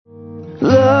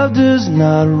Love does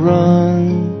not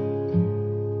run.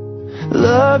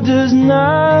 Love does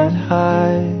not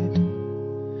hide.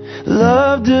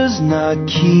 Love does not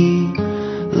keep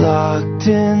locked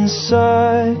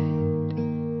inside.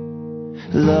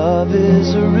 Love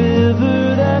is a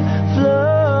river that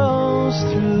flows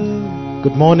through.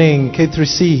 Good morning,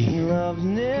 K3C. And love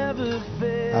never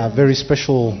fails. A very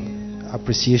special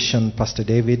appreciation, Pastor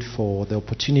David, for the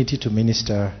opportunity to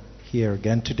minister here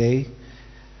again today.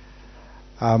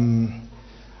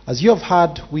 As you have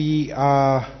heard, we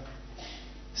are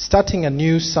starting a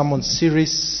new sermon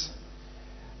series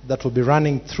that will be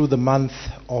running through the month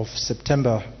of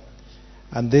September.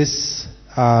 And this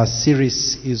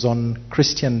series is on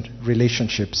Christian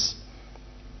relationships.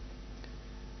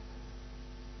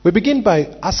 We begin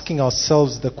by asking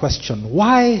ourselves the question,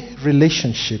 why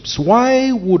relationships?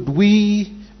 Why would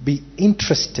we be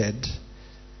interested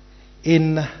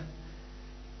in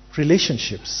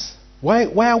relationships? Why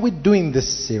are we doing this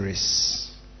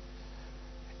series?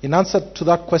 In answer to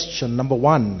that question, number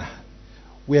one,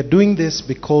 we are doing this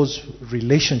because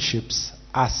relationships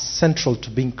are central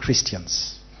to being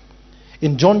Christians.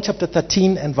 In John chapter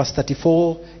 13 and verse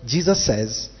 34, Jesus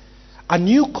says, "A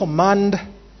new command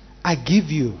I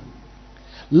give you.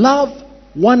 Love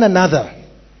one another.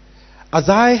 As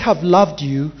I have loved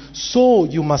you, so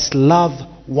you must love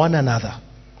one another."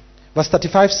 Verse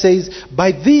 35 says,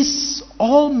 "By this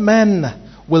all men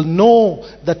will know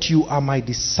that you are my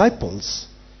disciples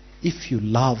if you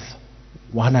love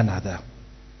one another."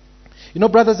 You know,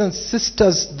 brothers and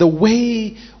sisters, the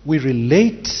way we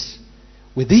relate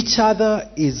with each other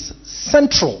is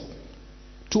central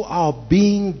to our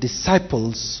being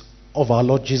disciples of our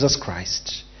Lord Jesus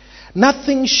Christ.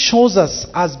 Nothing shows us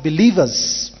as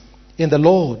believers in the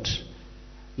Lord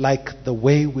like the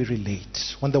way we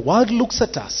relate. When the world looks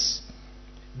at us,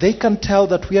 they can tell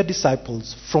that we are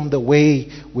disciples from the way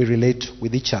we relate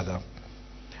with each other.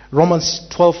 Romans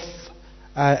 12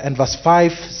 and verse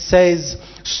 5 says,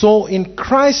 "So in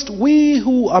Christ we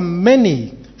who are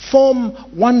many form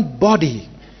one body,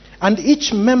 and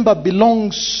each member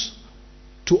belongs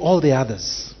to all the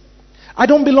others." I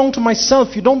don't belong to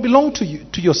myself. You don't belong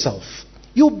to yourself.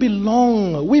 You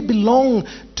belong. We belong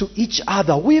to each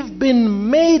other. We've been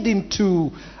made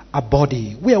into a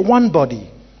body. We are one body,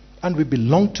 and we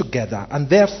belong together. And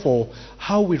therefore,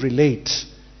 how we relate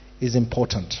is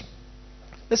important.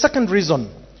 The second reason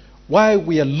why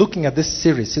we are looking at this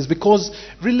series is because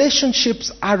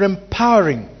relationships are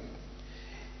empowering.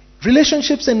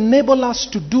 Relationships enable us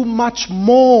to do much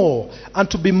more and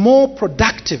to be more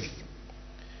productive.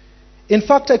 In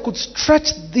fact, I could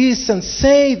stretch this and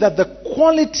say that the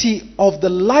quality of the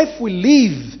life we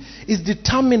live is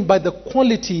determined by the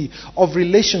quality of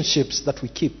relationships that we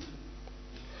keep.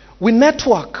 We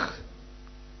network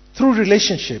through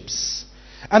relationships.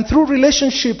 And through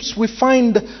relationships, we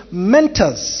find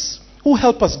mentors who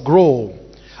help us grow.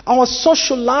 Our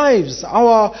social lives,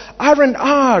 our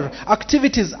R&R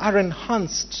activities are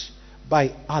enhanced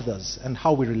by others and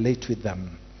how we relate with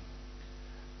them.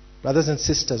 Brothers and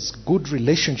sisters, good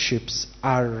relationships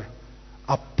are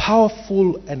a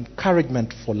powerful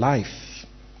encouragement for life.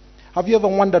 Have you ever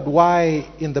wondered why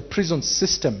in the prison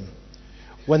system,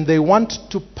 when they want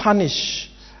to punish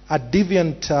a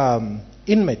deviant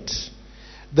inmate,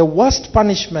 the worst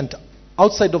punishment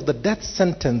outside of the death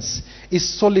sentence is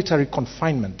solitary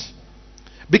confinement?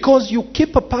 Because you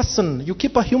keep a person, you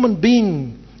keep a human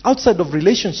being outside of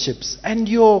relationships, and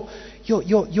you're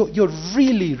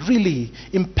really, really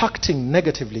impacting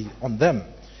negatively on them.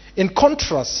 In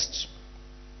contrast,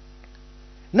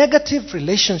 negative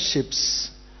relationships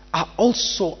are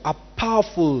also a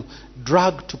powerful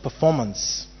drug to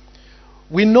performance.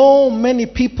 We know many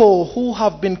people who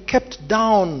have been kept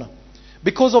down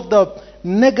because of the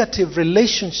negative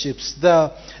relationships,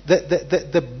 the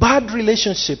bad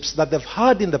relationships that they've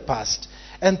had in the past,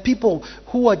 and people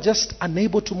who are just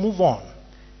unable to move on.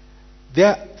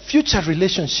 Their future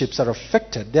relationships are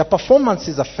affected. Their performance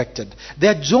is affected.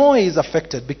 Their joy is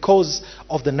affected because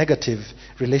of the negative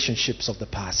relationships of the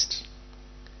past.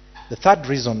 The third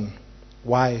reason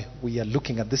why we are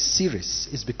looking at this series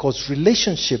is because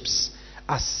relationships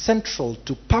are central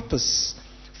to purpose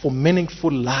for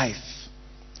meaningful life.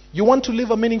 You want to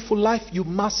live a meaningful life, you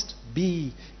must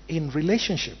be in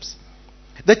relationships.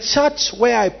 The church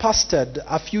where I pastored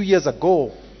a few years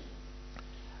ago,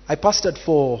 I pastored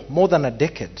for more than a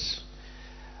decade.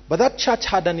 But that church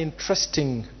had an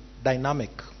interesting dynamic.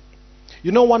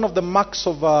 You know, one of the marks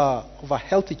of a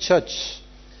healthy church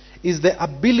is the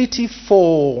ability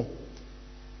for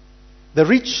the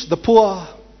rich, the poor,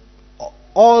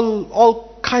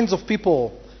 all kinds of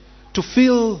people to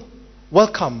feel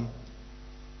welcome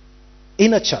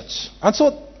in a church. And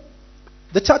so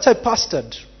the church I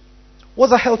pastored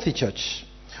was a healthy church.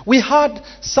 We had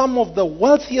some of the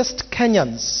wealthiest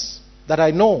Kenyans that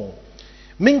I know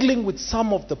mingling with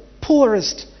some of the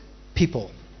poorest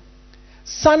people.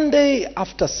 Sunday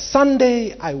after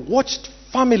Sunday, I watched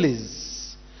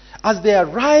families as they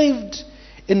arrived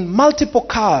in multiple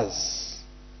cars.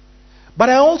 But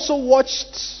I also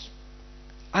watched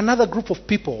another group of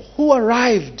people who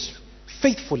arrived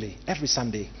faithfully every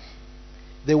Sunday.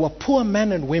 They were poor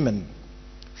men and women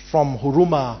from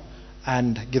Huruma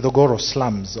and Githogoro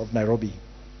slums of Nairobi.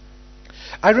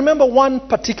 I remember one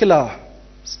particular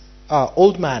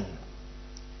old man.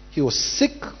 He was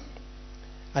sick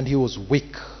and he was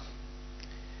weak.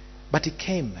 But he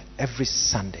came every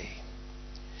Sunday.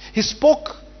 He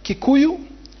spoke Kikuyu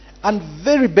and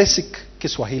very basic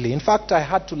Kiswahili. In fact, I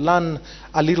had to learn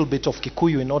a little bit of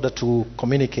Kikuyu in order to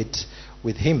communicate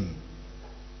with him.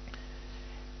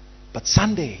 But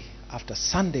Sunday after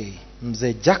Sunday,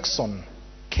 Mzee Jackson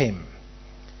came.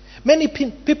 Many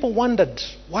people wondered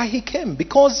why he came,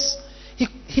 because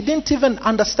he didn't even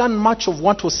understand much of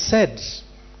what was said.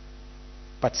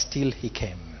 But still he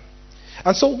came.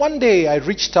 And so one day I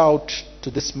reached out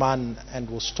to this man and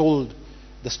was told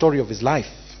the story of his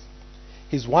life.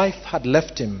 His wife had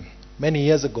left him many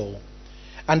years ago,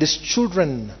 and his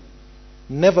children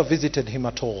never visited him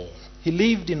at all. He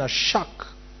lived in a shack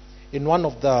in one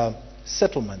of the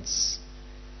settlements.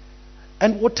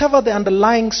 And whatever the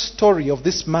underlying story of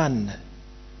this man,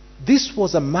 this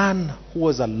was a man who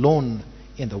was alone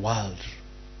in the world.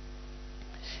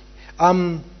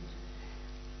 I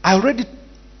already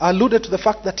alluded to the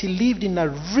fact that he lived in a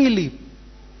really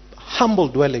humble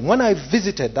dwelling. When I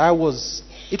visited,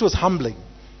 it was humbling.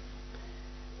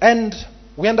 And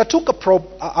we undertook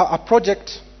a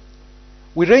project.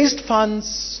 We raised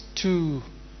funds to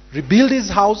rebuild his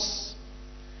house.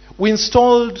 We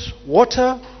installed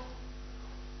water.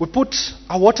 We put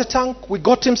a water tank. We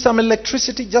got him some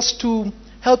electricity just to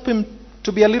help him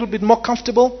to be a little bit more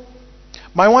comfortable.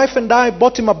 My wife and I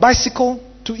bought him a bicycle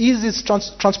to ease his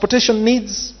transportation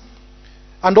needs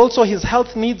and also his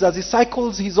health needs. As he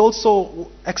cycles, he's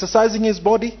also exercising his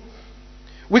body.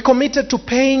 We committed to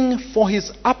paying for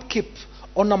his upkeep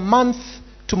on a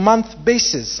month-to-month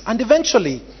basis. And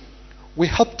eventually, we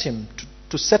helped him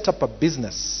to set up a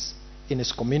business in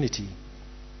his community.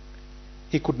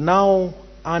 He could now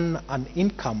earn an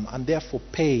income and therefore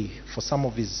pay for some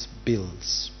of his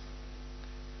bills.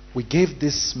 We gave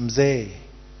this mzee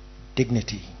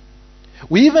dignity.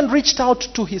 We even reached out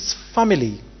to his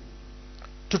family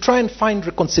to try and find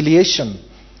reconciliation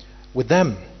with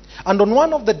them. And on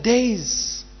one of the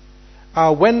days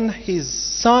when his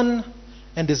son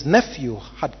and his nephew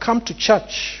had come to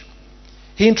church,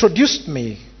 he introduced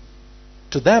me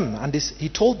to them and he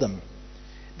told them,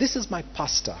 "This is my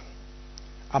pastor,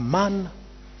 a man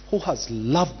who has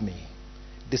loved me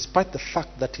despite the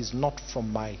fact that he's not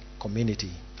from my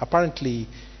community." Apparently,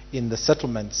 in the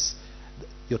settlements,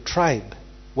 your tribe,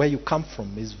 where you come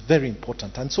from, is very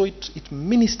important. And so it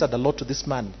ministered a lot to this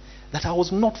man that I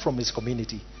was not from his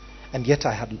community, and yet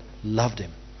I had loved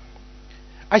him.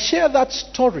 I share that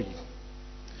story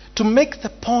to make the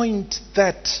point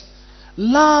that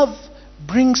love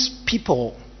brings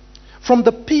people from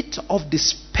the pit of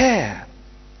despair.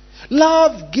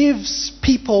 Love gives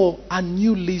people a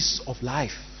new lease of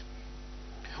life.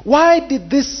 Why did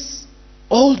this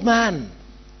old man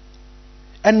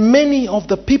and many of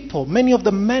the people, many of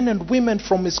the men and women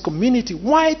from his community,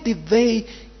 why did they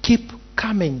keep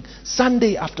coming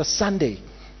Sunday after Sunday?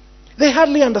 They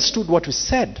hardly understood what we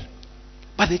said,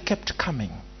 but they kept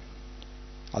coming.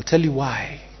 I'll tell you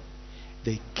why.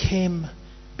 They came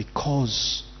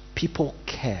because people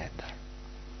cared.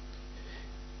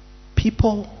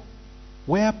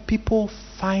 Where people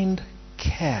find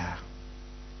care,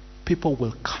 people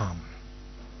will come.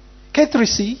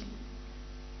 K3C,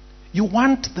 you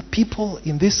want the people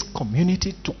in this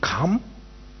community to come?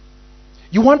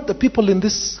 You want the people in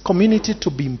this community to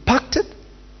be impacted?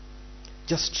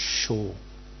 Just show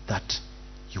that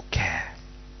you care.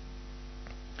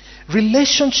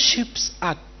 Relationships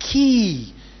are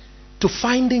key to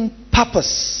finding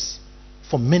purpose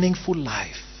for meaningful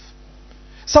life.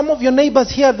 Some of your neighbors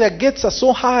here, their gates are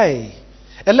so high.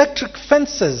 Electric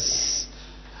fences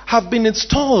have been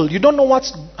installed. You don't know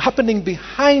what's happening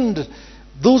behind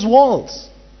those walls.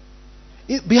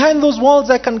 Behind those walls,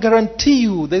 I can guarantee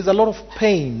you there's a lot of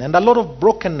pain and a lot of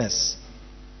brokenness.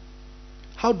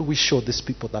 How do we show these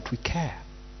people that we care?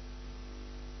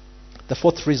 The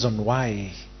fourth reason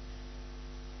why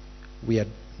we are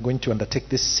going to undertake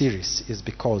this series is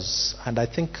because, and I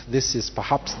think this is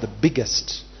perhaps the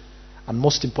biggest and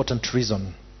most important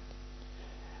reason,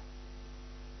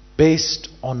 based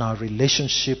on our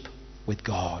relationship with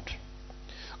God.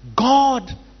 God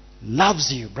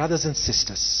loves you, brothers and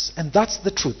sisters, and that's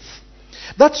the truth.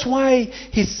 That's why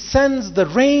He sends the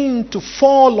rain to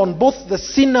fall on both the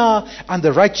sinner and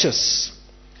the righteous.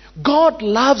 God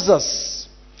loves us,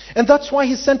 and that's why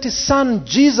He sent His Son,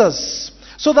 Jesus,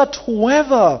 so that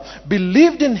whoever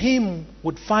believed in Him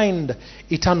would find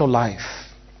eternal life.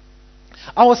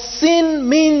 Our sin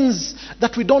means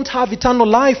that we don't have eternal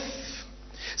life.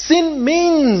 Sin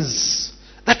means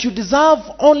that you deserve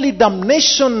only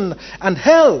damnation and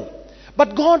hell.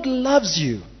 But God loves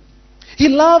you. He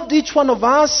loved each one of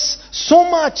us so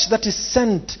much that He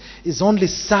sent His only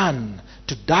Son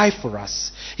to die for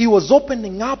us. He was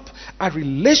opening up a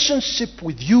relationship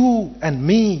with you and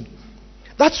me.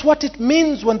 That's what it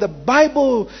means when the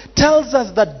Bible tells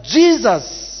us that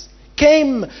Jesus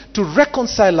came to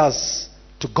reconcile us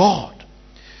to God.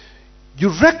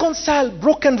 You reconcile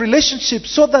broken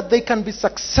relationships so that they can be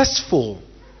successful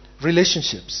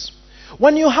relationships.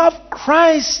 When you have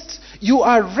Christ, you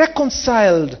are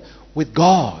reconciled with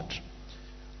God.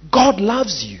 God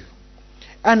loves you.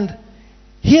 And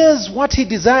here's what He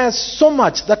desires so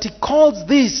much that He calls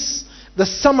this the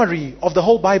summary of the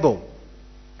whole Bible.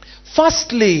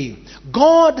 Firstly,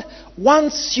 God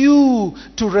wants you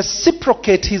to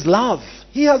reciprocate His love.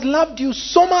 He has loved you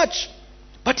so much,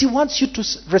 but He wants you to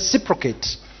reciprocate.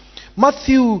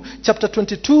 Matthew chapter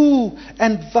 22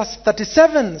 and verse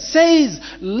 37 says,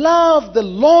 love the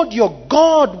Lord your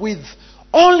God with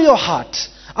all your heart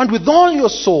and with all your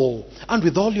soul and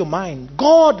with all your mind.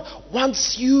 God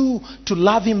wants you to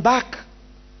love Him back.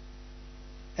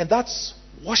 And that's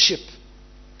worship.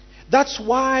 That's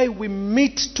why we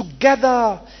meet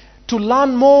together to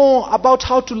learn more about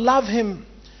how to love Him.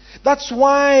 That's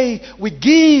why we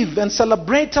give and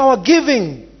celebrate our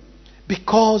giving,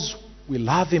 because we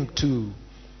love Him too.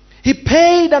 He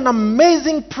paid an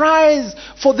amazing price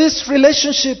for this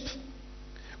relationship.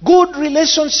 Good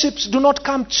relationships do not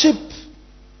come cheap.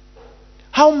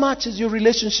 How much is your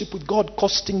relationship with God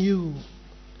costing you?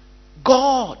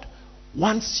 God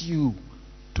wants you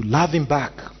to love Him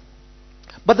back.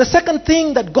 But the second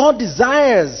thing that God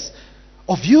desires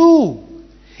of you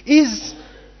is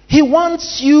He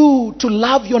wants you to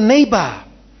love your neighbor.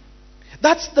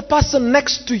 That's the person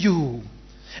next to you.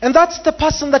 And that's the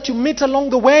person that you meet along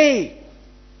the way.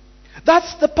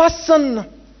 That's the person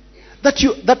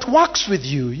that works with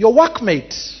you, your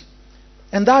workmate.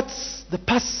 And that's the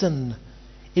person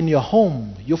in your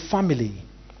home, your family.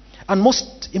 And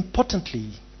most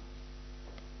importantly,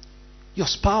 your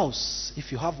spouse,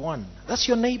 if you have one. That's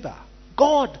your neighbor.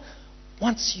 God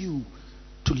wants you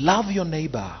to love your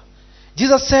neighbor.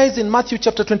 Jesus says in Matthew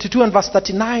chapter 22 and verse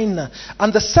 39,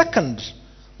 and the second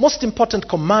most important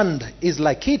command is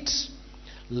like it.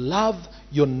 Love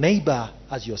your neighbor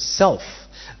as yourself.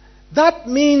 That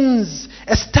means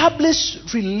establish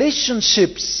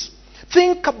relationships.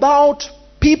 Think about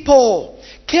people.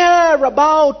 Care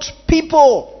about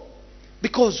people.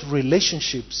 Because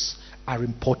relationships are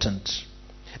important.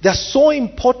 They are so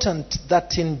important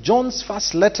that in John's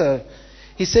first letter,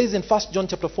 he says in 1 John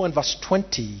chapter 4 and verse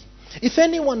 20, if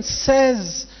anyone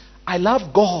says, I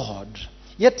love God,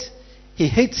 yet he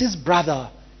hates his brother,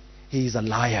 he is a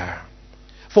liar.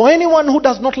 For anyone who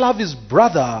does not love his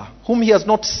brother, whom he has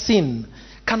not seen,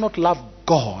 cannot love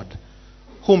God,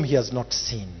 whom he has not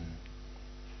seen.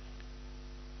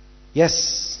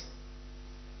 Yes,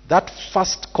 that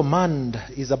first command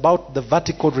is about the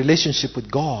vertical relationship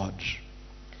with God.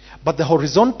 But the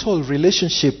horizontal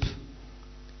relationship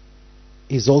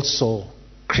is also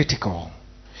critical.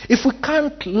 If we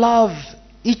can't love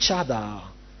each other,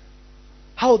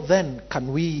 how then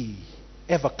can we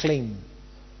ever claim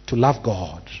to love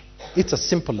God? It's as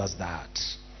simple as that.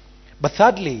 But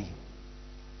thirdly,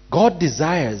 God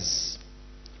desires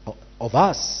of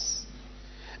us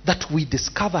that we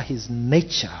discover His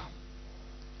nature.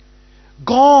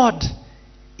 God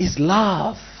is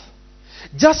love.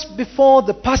 Just before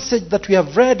the passage that we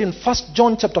have read in 1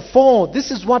 John chapter 4,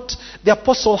 this is what the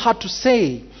apostle had to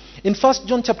say. In 1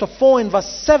 John chapter 4 and verse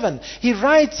 7, he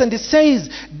writes and he says,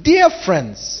 dear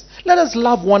friends, let us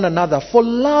love one another, for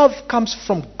love comes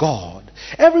from God.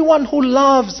 Everyone who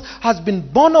loves has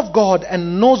been born of God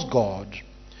and knows God.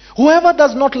 Whoever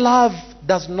does not love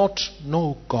does not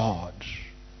know God,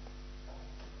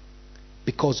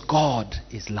 because God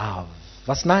is love.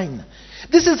 Verse 9.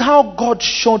 This is how God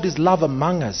showed His love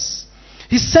among us.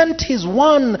 He sent His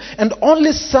one and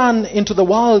only Son into the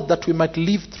world that we might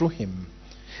live through Him.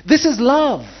 This is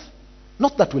love.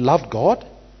 Not that we loved God,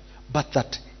 but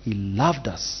that He loved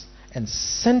us and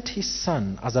sent his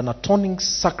Son as an atoning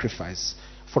sacrifice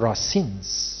for our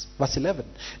sins. Verse 11.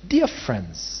 Dear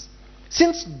friends,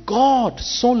 since God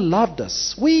so loved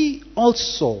us, we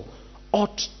also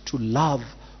ought to love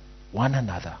one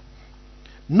another.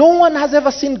 No one has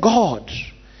ever seen God.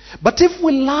 But if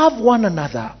we love one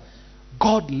another,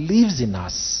 God lives in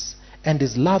us, and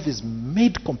his love is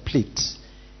made complete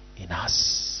in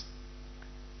us.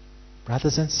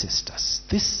 Brothers and sisters,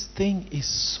 this thing is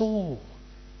so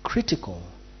critical.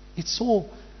 It's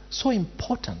so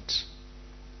important.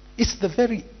 It's the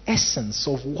very essence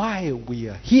of why we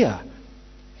are here.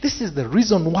 This is the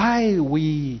reason why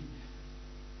we've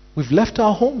left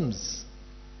our homes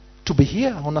to be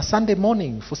here on a Sunday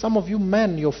morning. For some of you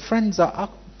men, your friends are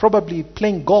probably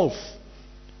playing golf.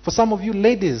 For some of you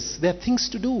ladies, there are things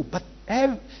to do. But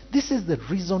this is the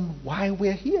reason why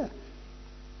we're here.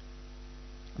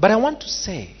 But I want to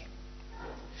say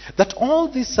that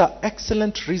all these are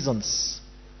excellent reasons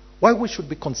why we should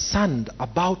be concerned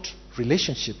about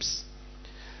relationships.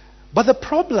 But the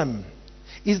problem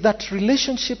is that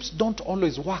relationships don't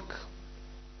always work.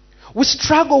 We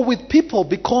struggle with people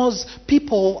because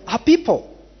people are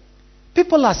people.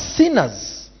 People are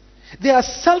sinners. They are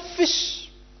selfish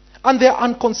and they are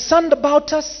unconcerned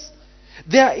about us.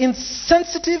 They are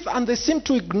insensitive and they seem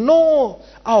to ignore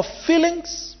our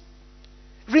feelings.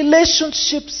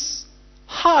 Relationships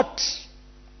hurt.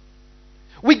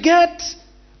 We get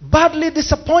badly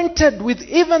disappointed with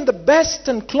even the best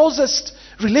and closest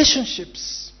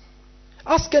relationships.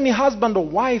 Ask any husband or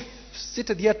wife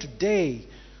seated here today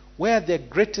where their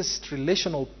greatest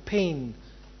relational pain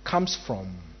comes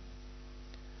from.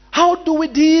 How do we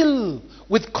deal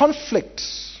with conflict?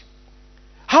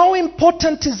 How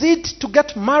important is it to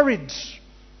get married?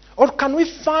 Or can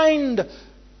we find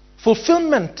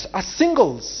fulfillment as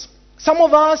singles? Some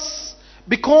of us,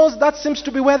 because that seems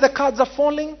to be where the cards are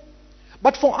falling.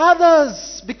 But for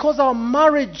others, because our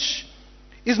marriage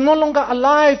is no longer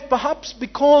alive, perhaps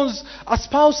because a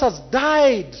spouse has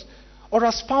died or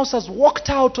a spouse has walked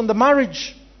out on the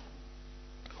marriage.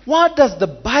 What does the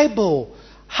Bible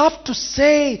have to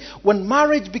say when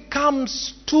marriage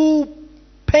becomes too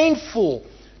painful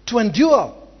to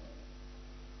endure?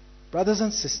 Brothers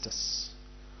and sisters,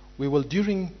 we will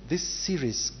during this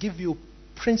series give you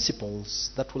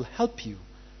principles that will help you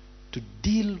to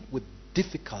deal with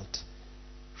difficult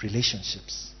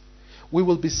relationships. We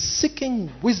will be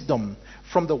seeking wisdom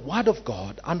from the Word of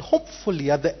God, and hopefully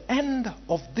at the end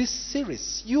of this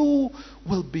series you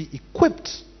will be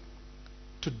equipped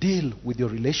to deal with your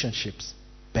relationships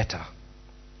better.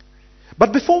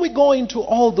 But before we go into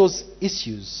all those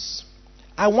issues,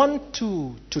 I want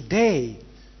to today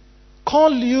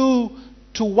call you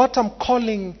to what I'm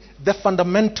calling the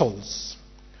fundamentals.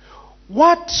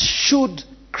 What should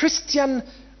Christian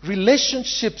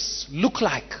relationships look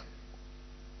like?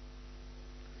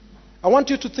 I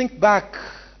want you to think back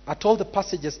at all the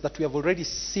passages that we have already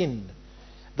seen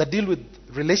that deal with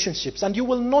relationships, and you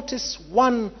will notice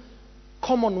one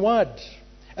common word,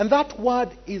 and that word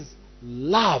is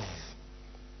love.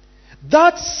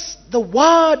 That's the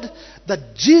word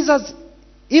that Jesus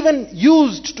even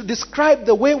used to describe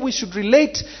the way we should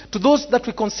relate to those that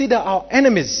we consider our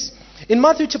enemies. In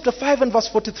Matthew chapter 5 and verse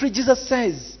 43, Jesus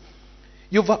says,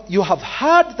 you have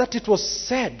heard that it was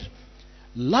said,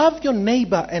 love your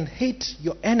neighbor and hate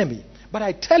your enemy. But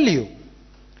I tell you,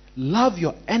 love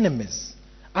your enemies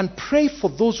and pray for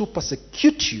those who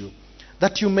persecute you,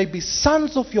 that you may be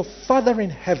sons of your Father in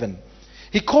heaven.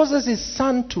 He causes his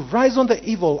sun to rise on the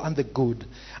evil and the good,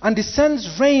 and he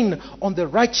sends rain on the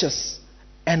righteous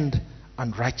and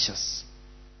unrighteous.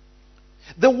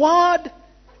 The word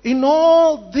in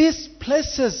all these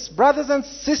places, brothers and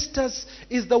sisters,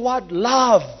 is the word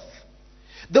love.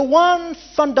 The one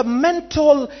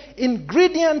fundamental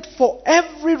ingredient for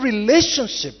every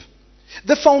relationship.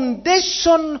 The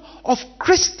foundation of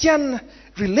Christian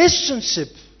relationship.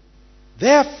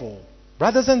 Therefore,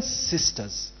 brothers and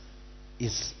sisters,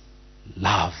 is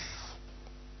love.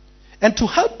 And to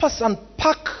help us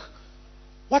unpack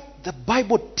what the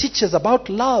Bible teaches about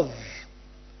love,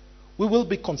 we will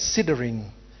be considering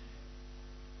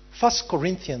 1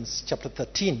 Corinthians chapter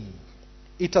 13.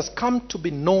 It has come to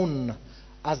be known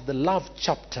as the love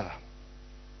chapter.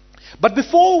 But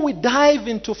before we dive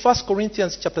into 1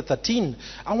 Corinthians chapter 13,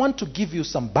 I want to give you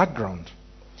some background.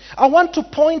 I want to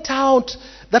point out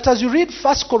that as you read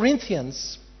 1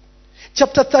 Corinthians,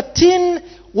 chapter 13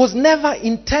 was never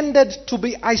intended to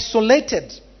be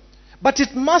isolated, but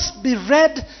it must be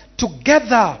read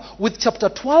together with chapter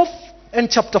 12 and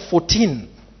chapter 14.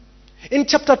 In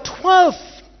chapter 12,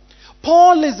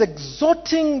 Paul is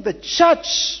exhorting the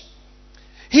church.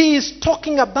 He is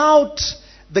talking about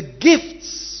the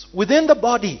gifts within the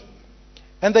body.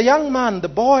 And the young man, the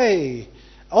boy,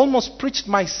 almost preached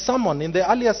my sermon in the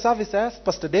earlier service. I asked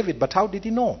Pastor David, but how did he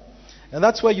know? And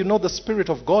that's where you know the Spirit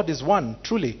of God is one,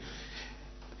 truly.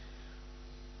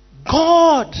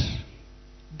 God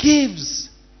gives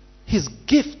His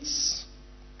gifts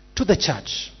to the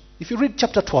church. If you read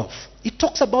chapter 12, it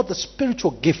talks about the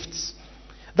spiritual gifts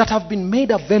that have been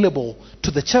made available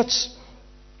to the church.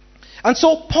 And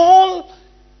so Paul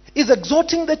is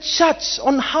exhorting the church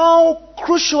on how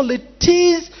crucial it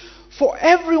is for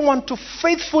everyone to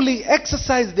faithfully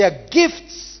exercise their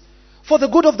gifts for the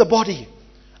good of the body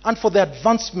and for the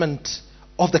advancement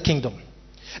of the kingdom.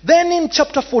 Then in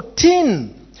chapter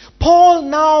 14, Paul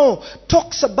now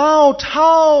talks about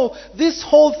how this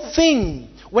whole thing,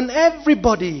 when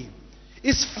everybody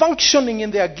is functioning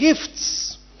in their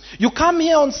gifts, you come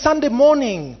here on Sunday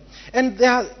morning and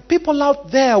there are people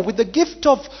out there with the gift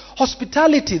of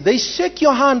hospitality. They shake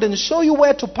your hand and show you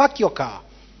where to park your car.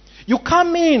 You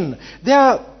come in, there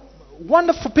are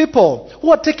wonderful people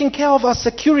who are taking care of our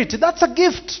security. That's a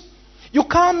gift. You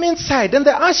come inside and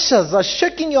the ushers are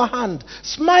shaking your hand,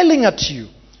 smiling at you.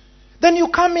 Then you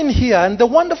come in here and the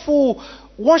wonderful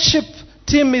worship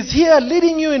team is here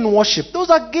leading you in worship. Those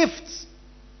are gifts.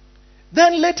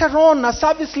 Then later on, a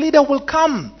service leader will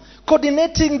come,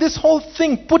 coordinating this whole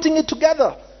thing, putting it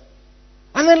together.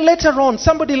 And then later on,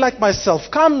 somebody like myself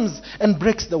comes and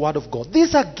breaks the word of God.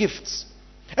 These are gifts.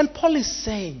 And Paul is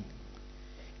saying,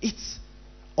 it's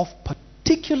of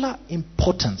particular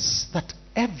importance that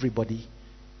everybody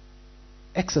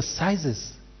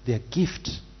exercises their gift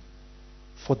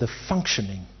for the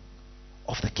functioning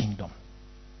of the kingdom,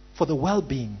 for the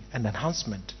well-being and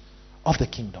enhancement of the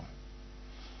kingdom.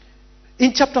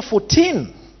 In chapter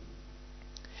 14,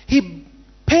 he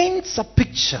paints a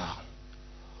picture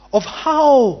of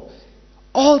how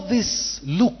all this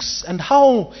looks and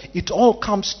how it all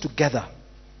comes together.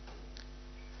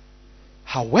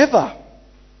 However,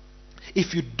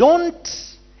 if you don't,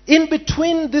 in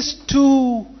between these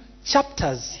two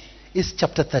chapters is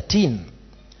chapter 13.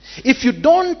 If you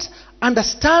don't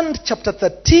understand chapter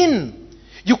 13,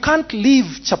 you can't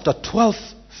leave chapter 12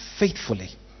 faithfully.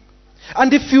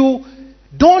 And if you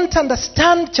don't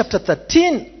understand chapter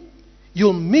 13,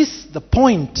 you'll miss the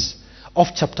point of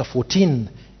chapter 14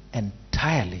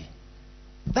 entirely.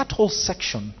 That whole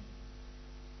section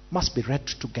must be read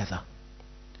together.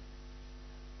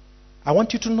 I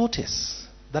want you to notice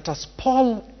that as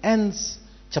Paul ends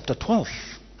chapter 12,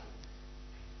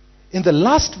 in the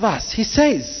last verse, he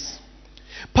says,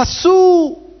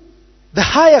 pursue the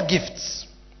higher gifts.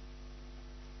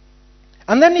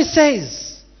 And then he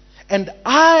says, and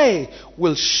I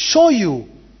will show you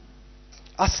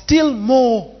a still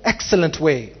more excellent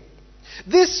way.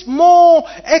 This more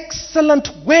excellent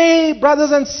way,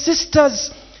 brothers and sisters,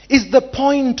 is the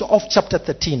point of chapter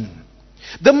 13.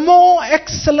 The more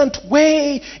excellent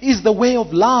way is the way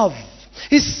of love.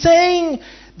 He's saying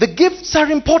the gifts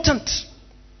are important.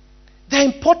 They're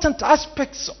important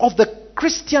aspects of the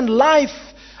Christian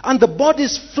life and the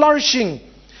body's flourishing.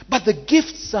 But the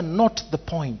gifts are not the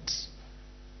point.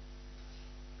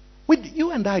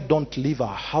 You and I don't leave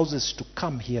our houses to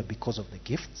come here because of the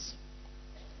gifts.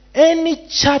 Any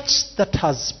church that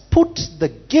has put the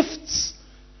gifts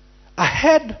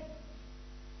ahead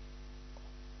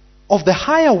of the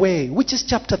higher way, which is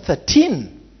chapter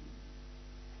 13,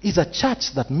 is a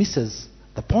church that misses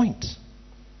the point.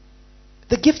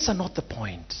 The gifts are not the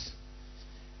point.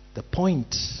 The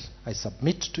point, I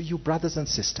submit to you, brothers and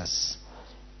sisters,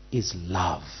 is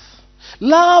love.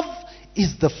 Love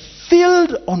is the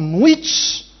field on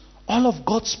which all of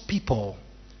God's people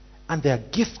and their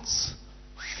gifts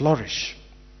flourish.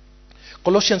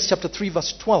 Colossians chapter 3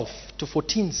 verse 12 to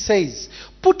 14 says,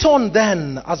 put on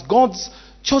then as God's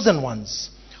chosen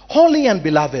ones, holy and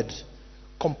beloved,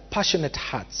 compassionate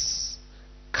hearts,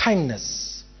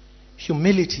 kindness,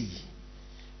 humility,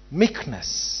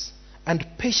 meekness, and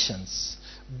patience,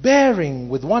 bearing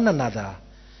with one another,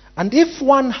 and if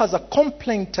one has a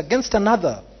complaint against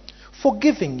another,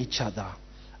 forgiving each other,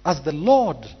 as the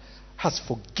Lord has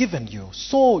forgiven you,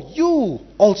 so you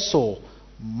also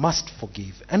must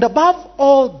forgive. And above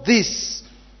all this,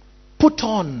 put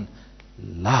on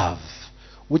love,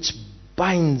 which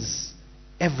binds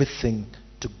everything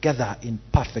together in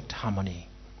perfect harmony.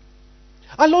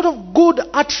 A lot of good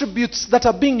attributes that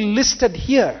are being listed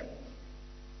here.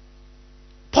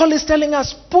 Paul is telling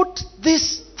us, put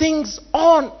these things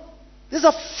on. These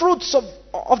are fruits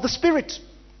of the Spirit.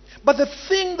 But the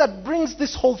thing that brings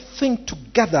this whole thing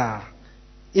together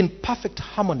in perfect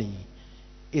harmony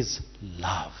is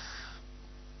love.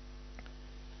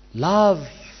 Love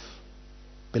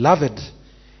beloved,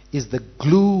 is the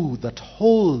glue that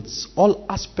holds all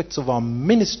aspects of our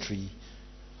ministry,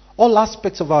 all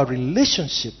aspects of our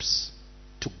relationships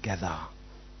together.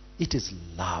 It is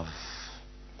love.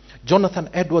 Jonathan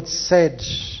Edwards said,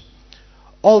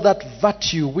 all that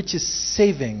virtue which is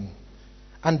saving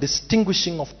and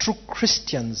distinguishing of true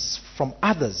Christians from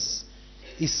others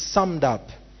is summed up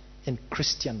in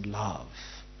Christian love.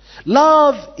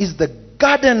 Love is the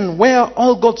garden where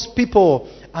all God's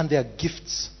people and their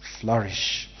gifts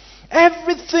flourish.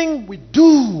 Everything we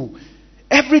do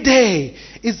every day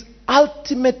is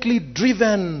ultimately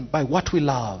driven by what we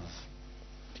love.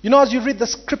 You know, as you read the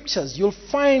scriptures, you'll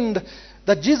find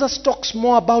that Jesus talks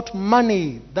more about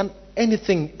money than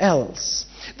anything else.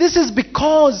 This is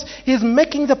because he's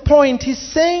making the point. He's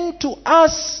saying to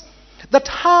us that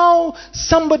how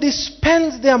somebody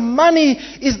spends their money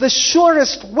is the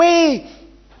surest way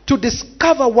to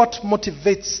discover what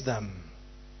motivates them,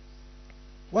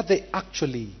 what they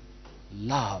actually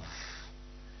love.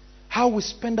 How we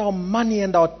spend our money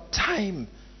and our time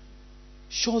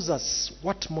shows us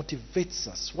what motivates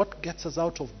us, what gets us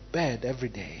out of bed every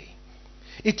day.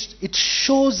 It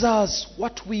shows us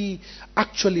what we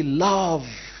actually love.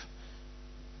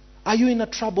 Are you in a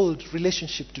troubled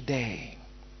relationship today?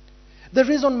 The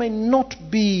reason may not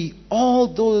be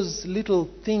all those little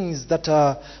things that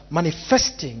are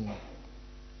manifesting.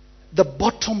 The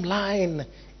bottom line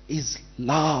is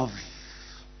love.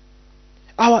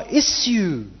 Our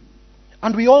issue,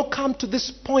 and we all come to this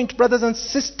point, brothers and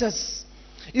sisters,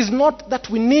 is not that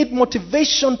we need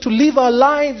motivation to live our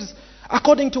lives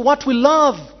according to what we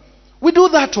love. We do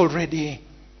that already.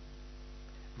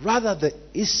 Rather, the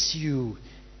issue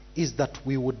is that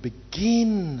we would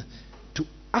begin to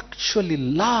actually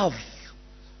love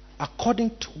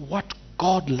according to what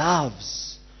God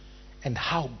loves and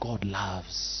how God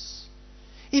loves.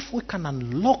 If we can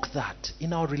unlock that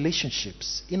in our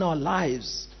relationships, in our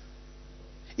lives,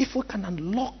 if we can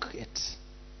unlock it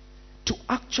to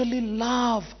actually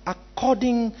love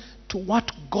according to what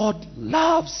God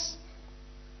loves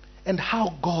and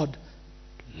how God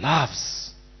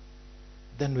loves,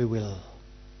 then we will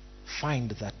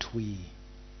find that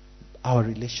our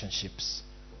relationships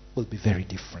will be very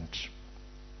different.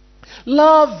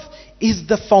 Love is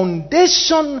the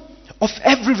foundation of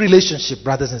every relationship,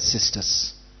 brothers and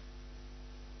sisters.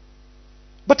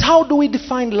 But how do we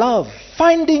define love?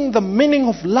 Finding the meaning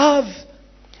of love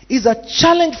is a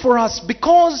challenge for us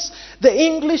because the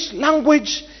English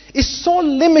language is so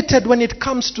limited when it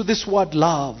comes to this word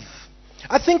love.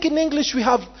 I think in English we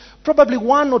have probably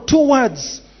one or two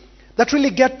words that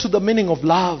really get to the meaning of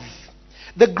love.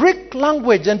 The Greek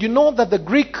language, and you know that the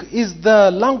Greek is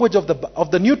the language of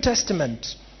the New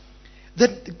Testament.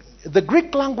 The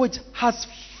Greek language has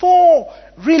 4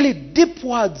 really deep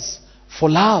words for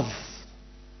love.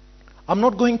 I'm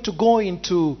not going to go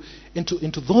into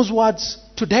those words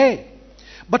today.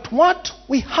 But what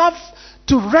we have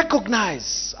to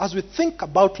recognize as we think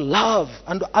about love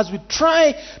and as we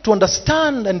try to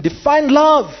understand and define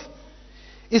love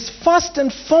is first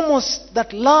and foremost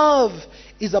that love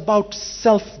is about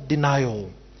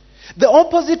self-denial. The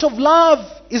opposite of love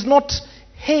is not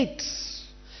hate.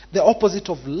 The opposite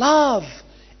of love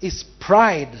is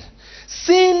pride.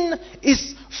 Sin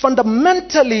is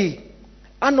fundamentally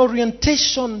an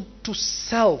orientation to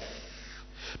self.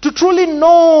 To truly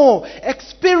know,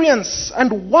 experience,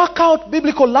 and work out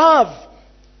biblical love,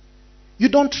 you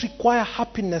don't require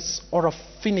happiness or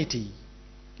affinity.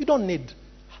 You don't need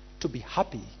to be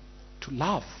happy to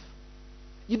love.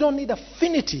 You don't need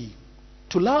affinity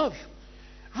to love.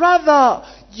 Rather,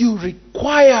 you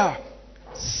require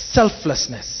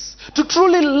selflessness. To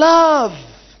truly love,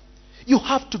 you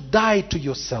have to die to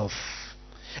yourself.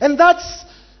 And that's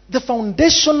the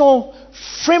foundational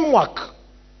framework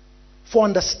for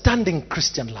understanding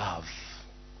Christian love.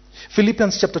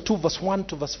 Philippians chapter 2 verse 1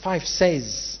 to verse 5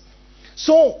 says,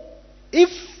 so if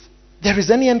there is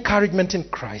any encouragement in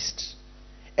Christ,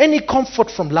 any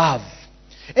comfort from love,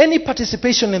 any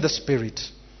participation in the Spirit,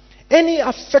 any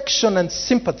affection and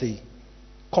sympathy,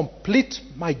 complete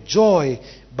my joy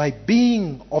by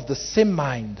being of the same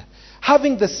mind,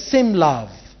 having the same love,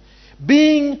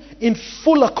 being in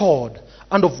full accord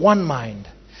and of one mind.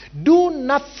 Do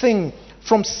nothing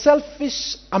from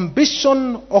selfish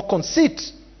ambition or conceit,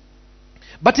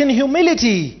 but in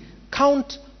humility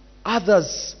count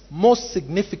others more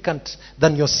significant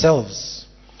than yourselves.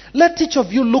 Let each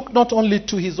of you look not only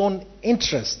to his own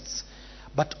interests,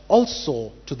 but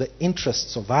also to the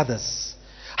interests of others.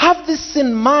 Have this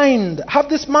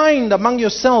mind among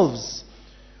yourselves,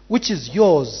 which is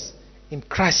yours in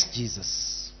Christ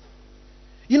Jesus.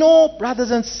 You know,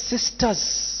 brothers and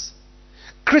sisters,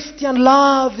 Christian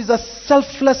love is a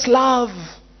selfless love.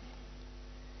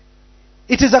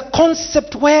 It is a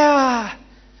concept where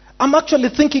I'm actually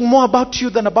thinking more about you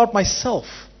than about myself.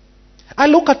 I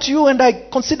look at you and I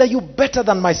consider you better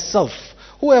than myself.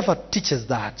 Whoever teaches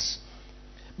that.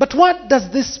 But what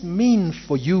does this mean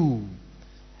for you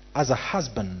as a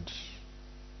husband?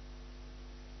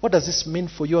 What does this mean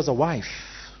for you as a wife?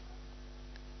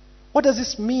 What does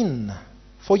this mean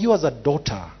for you as a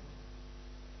daughter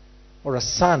or a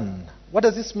son? What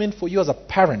does this mean for you as a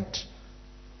parent?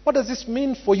 What does this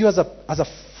mean for you as a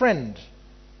friend?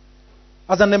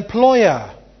 As an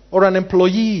employer or an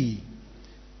employee?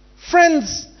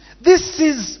 Friends, this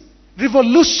is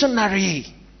revolutionary.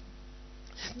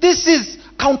 This is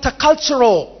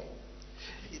countercultural.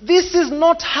 This is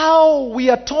not how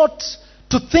we are taught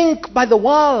to think by the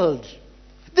world.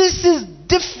 This is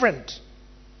different.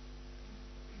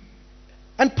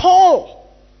 And Paul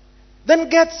then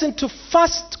gets into 1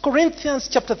 Corinthians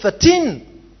chapter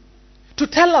 13 to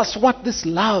tell us what this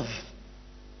love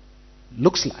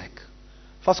looks like.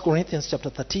 1 Corinthians chapter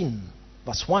 13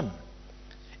 verse 1.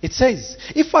 It says,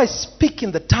 if I speak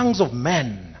in the tongues of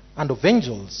men and of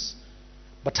angels,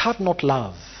 but have not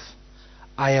love,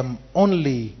 I am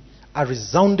only a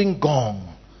resounding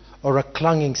gong or a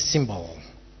clanging cymbal.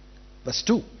 Verse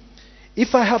 2.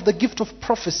 If I have the gift of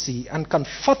prophecy and can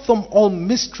fathom all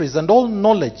mysteries and all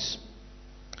knowledge,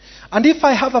 and if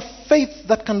I have a faith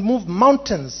that can move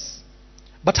mountains,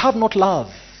 but have not love,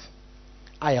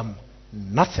 I am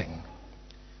nothing.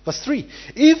 Verse 3.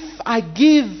 If I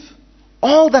give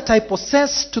all that I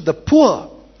possess to the poor,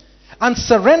 and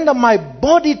surrender my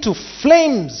body to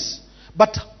flames,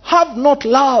 but have not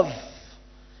love,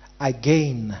 I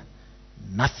gain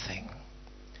nothing.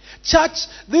 Church,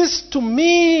 this to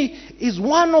me is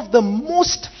one of the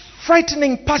most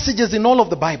frightening passages in all of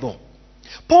the Bible.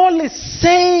 Paul is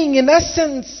saying, in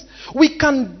essence, we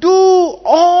can do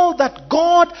all that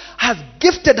God has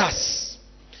gifted us.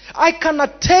 I can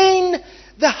attain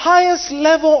the highest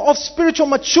level of spiritual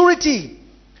maturity.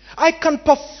 I can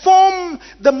perform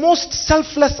the most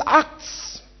selfless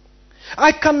acts.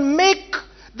 I can make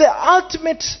the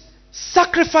ultimate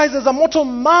sacrifices a mortal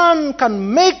man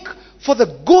can make for the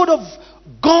good of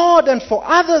God and for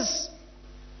others.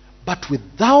 But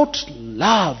without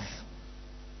love,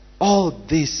 all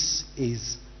this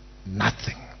is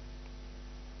nothing.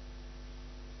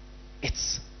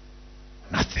 It's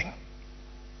nothing.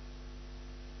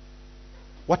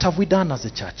 What have we done as a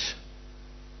church?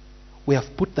 We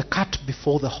have put the cart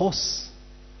before the horse.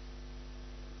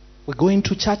 We go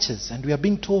into churches and we are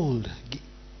being told,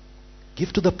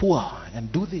 give to the poor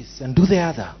and do this and do the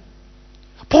other.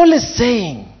 Paul is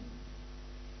saying,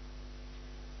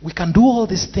 we can do all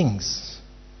these things,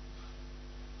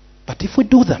 but if we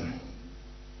do them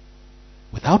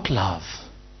without love,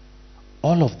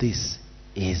 all of this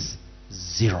is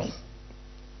zero.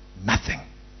 Nothing.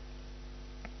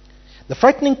 The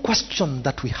frightening question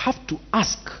that we have to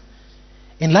ask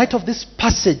in light of this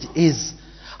passage is,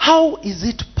 how is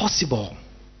it possible?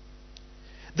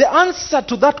 The answer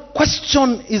to that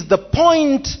question is the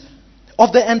point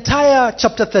of the entire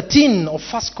chapter 13 of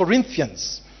 1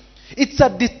 Corinthians. It's a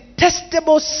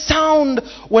detestable sound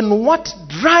when what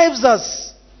drives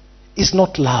us is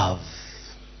not love.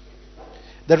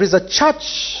 There is a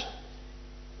church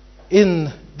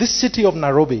in this city of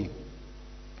Nairobi,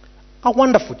 a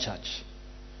wonderful church,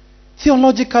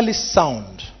 theologically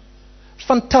sound,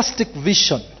 fantastic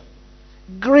vision,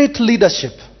 great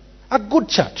leadership, a good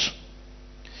church.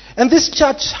 And this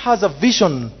church has a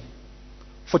vision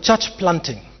for church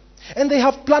planting. And they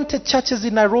have planted churches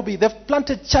in Nairobi. They've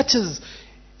planted churches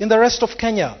in the rest of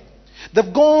Kenya.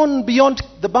 They've gone beyond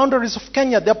the boundaries of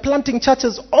Kenya. They're planting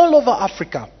churches all over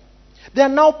Africa. They are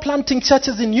now planting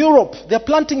churches in Europe. They're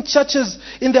planting churches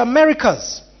in the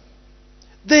Americas.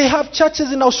 They have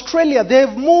churches in Australia. They've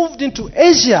moved into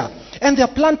Asia and they're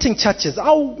planting churches.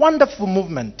 A wonderful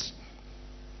movement.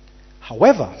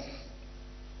 However,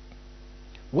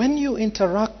 when you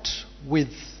interact with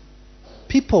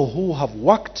people who have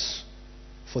worked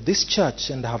for this church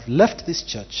and have left this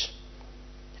church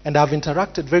and have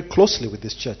interacted very closely with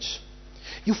this church,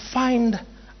 you find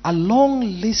a long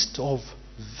list of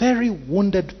very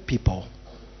wounded people,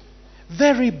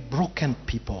 very broken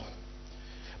people,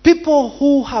 people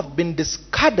who have been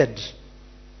discarded,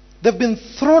 they've been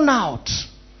thrown out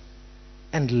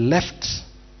and left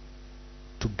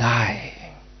to die.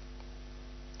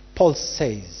 Paul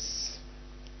says,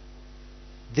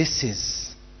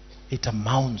 it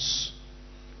amounts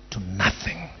to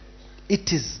nothing.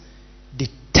 It is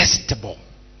detestable.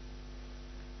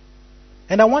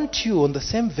 And I want you, on the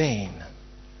same vein,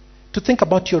 to think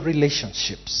about your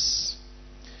relationships.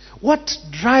 What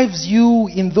drives you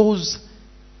in those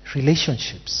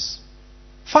relationships?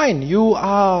 Fine, you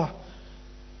are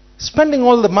spending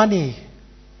all the money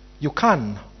you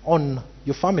can on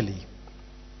your family.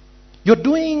 You're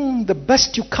doing the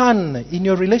best you can in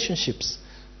your relationships.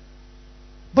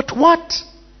 But what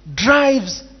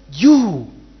drives you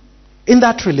in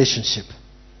that relationship?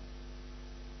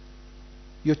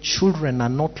 Your children are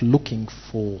not looking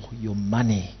for your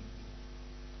money.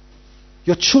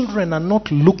 Your children are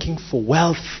not looking for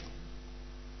wealth.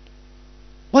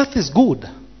 Wealth is good.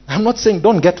 I'm not saying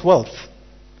don't get wealth.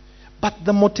 But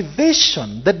the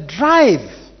motivation, the drive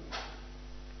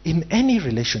in any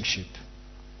relationship,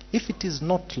 if it is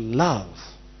not love,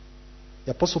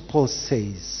 the Apostle Paul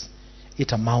says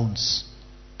it amounts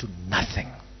to nothing.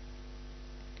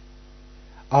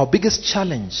 Our biggest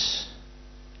challenge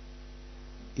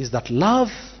is that love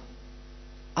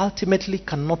ultimately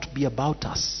cannot be about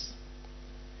us.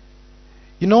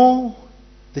 You know,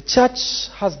 the church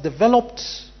has developed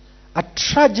a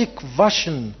tragic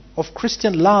version of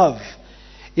Christian love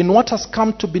in what has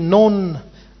come to be known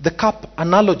the cup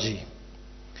analogy.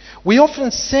 We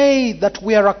often say that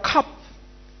we are a cup,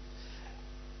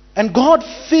 and God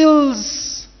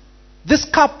fills this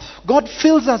cup, God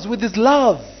fills us with His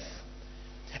love.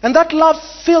 And that love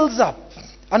fills up.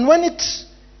 And when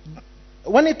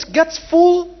it gets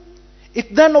full,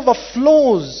 it then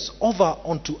overflows over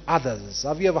onto others.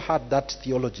 Have you ever heard that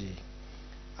theology?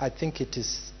 I think it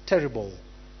is terrible,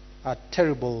 a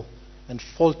terrible and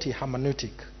faulty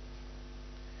hermeneutic.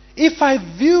 If I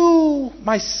view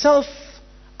myself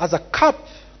as a cup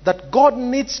that God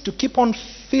needs to keep on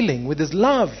filling with His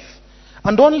love,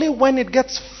 and only when it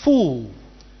gets full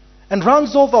and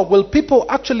runs over will people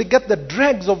actually get the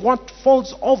dregs of what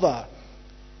falls over,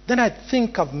 then I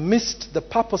think I've missed the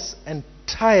purpose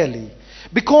entirely.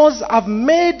 Because I've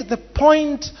made the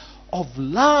point of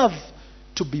love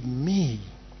to be me.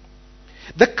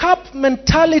 The cup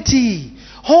mentality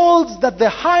holds that the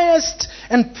highest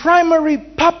and primary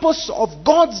purpose of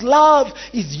God's love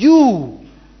is you.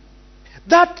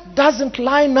 That doesn't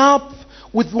line up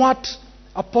with what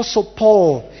Apostle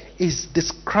Paul is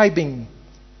describing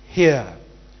here.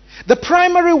 The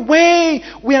primary way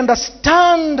we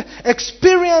understand,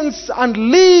 experience, and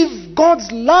live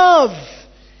God's love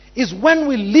is when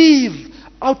we live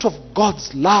out of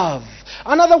God's love.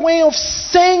 Another way of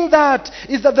saying that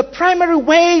is that the primary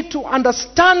way to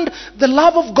understand the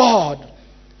love of God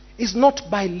is not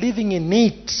by living in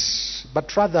it,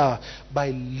 but rather by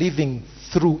living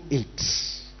through it.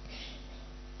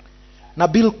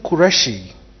 Nabil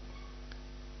Qureshi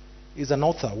is an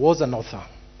author, was an author.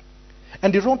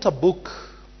 And he wrote a book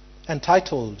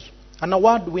entitled, an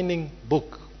award-winning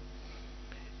book.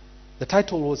 The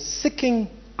title was Seeking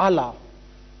Allah,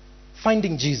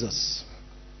 Finding Jesus.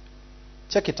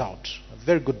 Check it out. A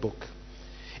very good book.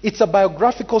 It's a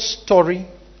biographical story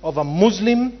of a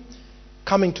Muslim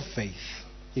coming to faith.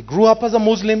 He grew up as a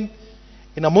Muslim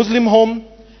in a Muslim home.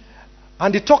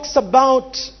 And he talks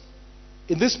about,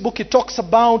 in this book, he talks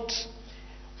about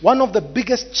one of the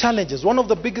biggest challenges, one of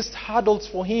the biggest hurdles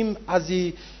for him as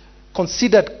he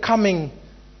considered coming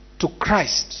to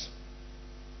Christ.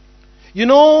 You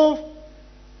know,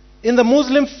 in the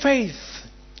Muslim faith,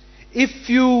 if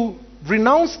you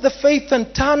renounce the faith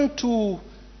and turn to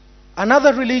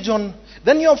another religion,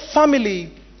 then your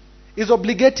family is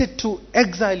obligated to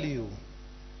exile you.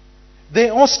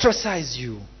 They ostracize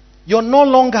you. You're no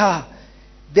longer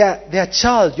their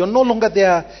child. You're no longer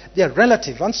their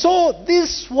relative. And so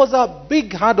this was a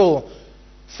big hurdle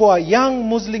for a young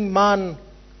Muslim man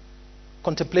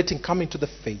contemplating coming to the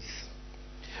faith.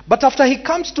 But after he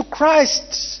comes to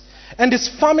Christ and his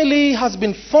family has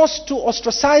been forced to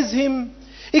ostracize him,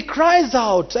 he cries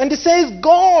out and he says,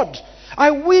 God,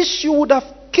 I wish you would have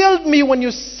killed me when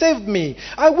you saved me.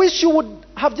 I wish you would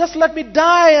have just let me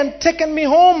die and taken me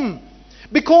home.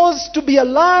 Because to be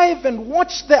alive and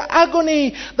watch the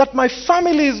agony that my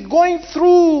family is going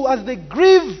through as they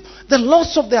grieve the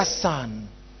loss of their son,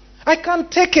 I can't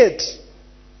take it.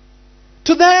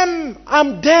 To them,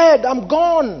 I'm dead, I'm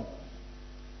gone.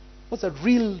 It was a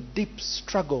real deep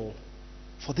struggle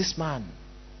for this man.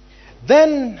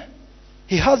 Then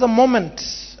he has a moment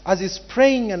as he's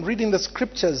praying and reading the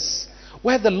scriptures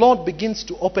where the Lord begins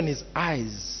to open his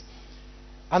eyes.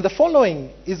 And the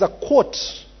following is a quote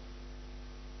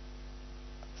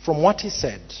from what he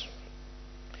said.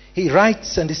 He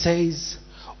writes and he says,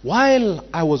 while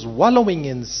I was wallowing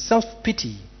in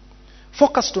self-pity,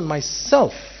 focused on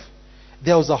myself,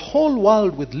 there was a whole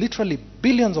world with literally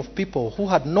billions of people who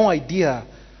had no idea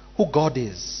who God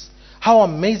is, how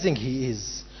amazing He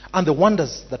is, and the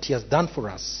wonders that He has done for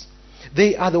us.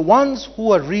 They are the ones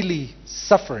who are really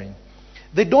suffering.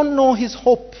 They don't know His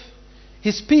hope,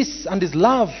 His peace, and His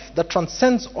love that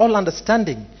transcends all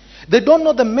understanding. They don't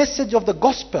know the message of the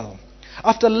gospel.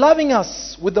 After loving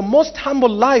us with the most humble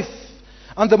life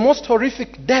and the most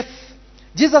horrific death,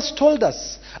 Jesus told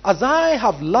us, "As I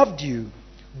have loved you,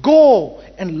 go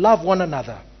and love one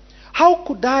another." How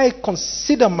could I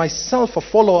consider myself a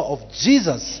follower of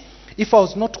Jesus if I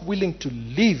was not willing to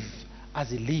live as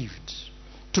He lived,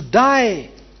 to die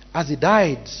as He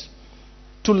died,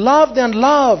 to love the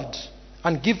unloved,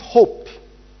 and give hope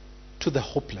to the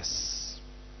hopeless?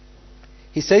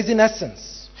 He says, in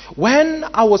essence, when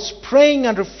I was praying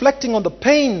and reflecting on the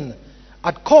pain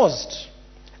I'd caused,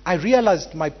 I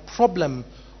realized my problem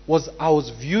was I was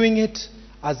viewing it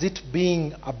as it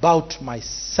being about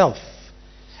myself.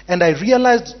 And I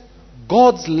realized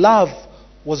God's love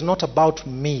was not about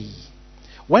me.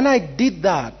 When I did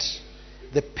that,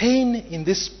 the pain in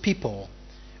these people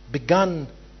began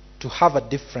to have a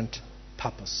different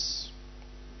purpose.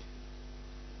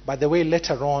 By the way,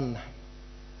 later on,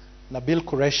 Nabil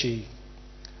Qureshi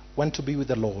went to be with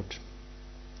the Lord.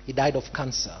 He died of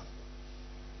cancer.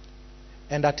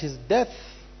 And at his death,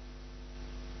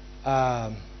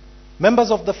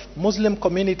 members of the Muslim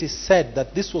community said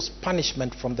that this was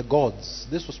punishment from the gods.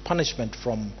 This was punishment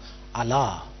from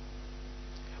Allah.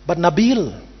 But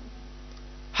Nabil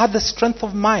had the strength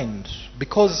of mind,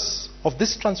 because of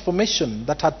this transformation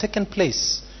that had taken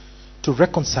place, to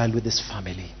reconcile with his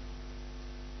family.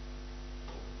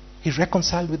 He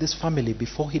reconciled with his family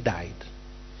before he died.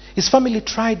 His family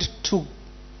tried to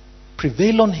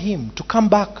prevail on him to come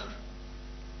back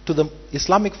to the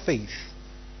Islamic faith,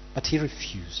 but he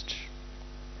refused.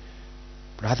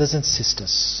 Brothers and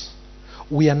sisters,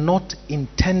 we are not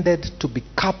intended to be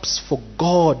cups for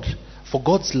God, for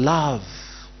God's love,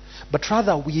 but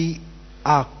rather we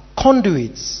are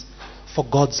conduits for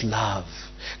God's love.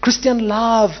 Christian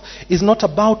love is not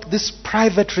about this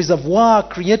private reservoir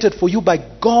created for you by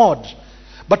God,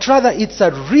 but rather it's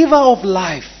a river of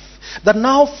life that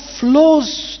now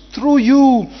flows through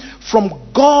you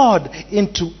from God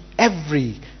into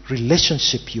every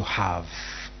relationship you have.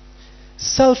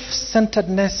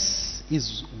 Self-centeredness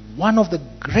is one of the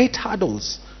great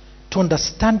hurdles to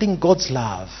understanding God's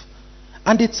love,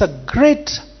 and it's a great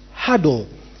hurdle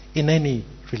in any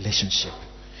relationship.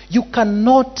 You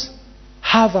cannot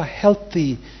have a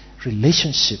healthy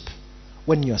relationship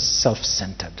when you're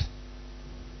self-centered.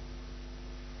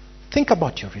 Think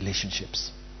about your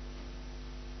relationships.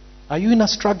 Are you in a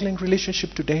struggling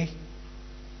relationship today?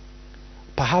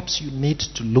 Perhaps you need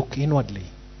to look inwardly,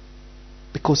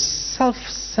 because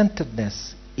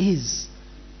self-centeredness is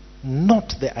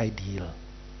not the ideal.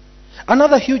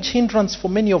 Another huge hindrance for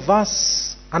many of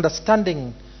us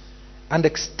understanding and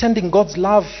extending God's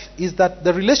love is that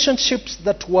the relationships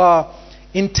that were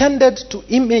intended to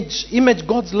image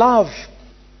God's love,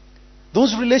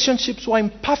 those relationships were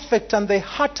imperfect and they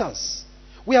hurt us.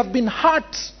 We have been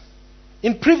hurt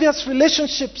in previous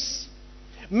relationships.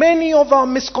 Many of our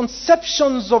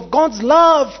misconceptions of God's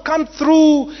love come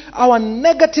through our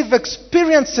negative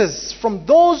experiences from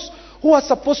those who are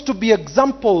supposed to be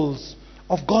examples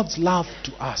of God's love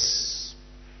to us.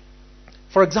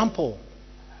 For example,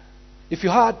 if you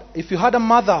had a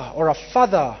mother or a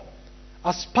father,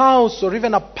 a spouse, or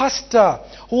even a pastor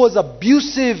who was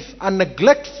abusive and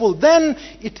neglectful, then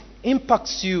it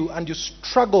impacts you and you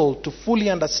struggle to fully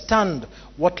understand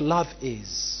what love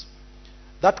is.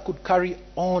 That could carry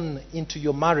on into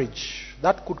your marriage.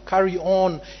 That could carry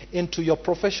on into your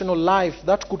professional life.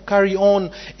 That could carry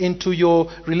on into your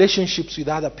relationships with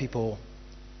other people.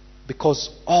 Because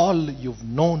all you've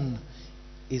known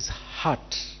is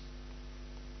hurt.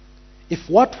 If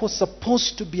what was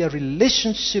supposed to be a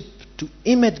relationship to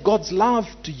image God's love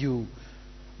to you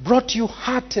brought you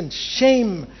hurt and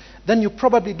shame, then you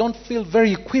probably don't feel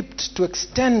very equipped to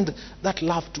extend that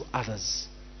love to others.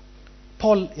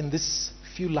 Paul, in these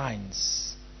few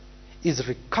lines, is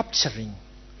recapturing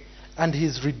and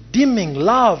he's redeeming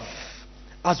love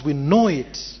as we know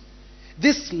it.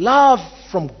 This love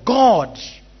from God,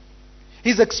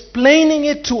 he's explaining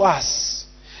it to us.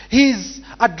 He's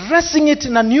addressing it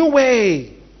in a new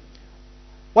way.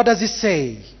 What does he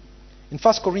say? In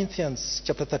 1 Corinthians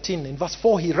chapter 13, in verse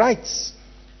 4, he writes,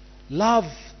 love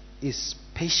is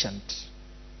patient.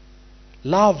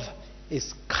 Love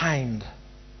is kind.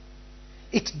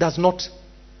 It does not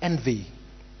envy.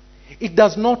 It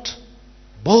does not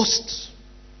boast.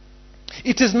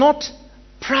 It is not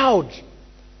proud.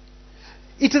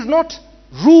 It is not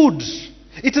rude.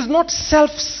 It is not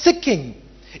self-seeking.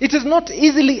 It is not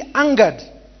easily angered.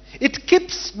 It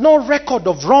keeps no record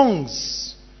of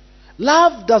wrongs.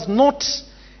 Love does not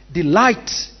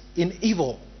delight in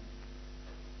evil,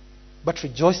 but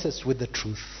rejoices with the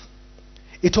truth.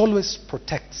 It always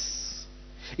protects.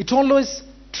 It always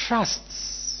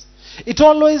trusts. It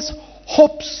always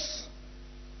hopes.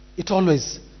 It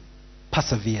always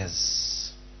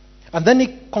perseveres. And then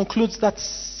he concludes that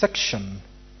section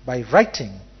by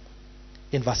writing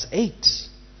in verse 8,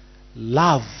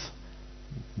 love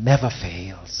never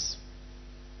fails.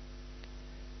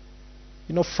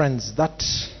 You know, friends, that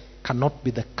cannot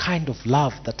be the kind of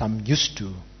love that I'm used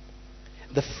to.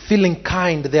 The feeling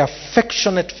kind, the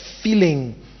affectionate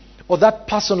feeling, or that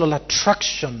personal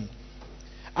attraction.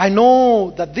 I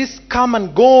know that this come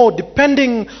and go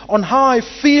depending on how I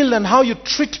feel and how you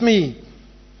treat me.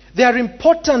 They are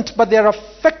important, but they are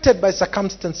affected by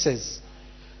circumstances.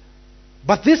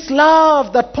 But this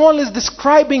love that Paul is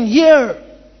describing here,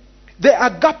 the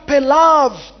agape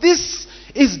love, this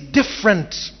is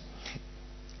different.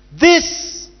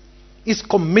 This is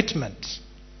commitment.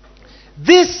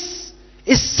 This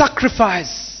is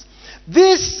sacrifice.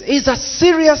 This is a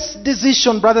serious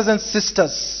decision, brothers and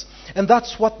sisters. And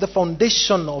that's what the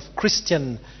foundation of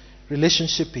Christian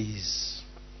relationship is.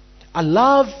 A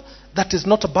love that is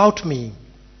not about me.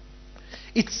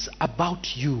 It's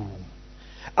about you.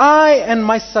 I and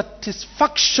my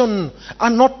satisfaction are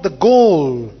not the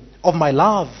goal of my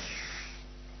love.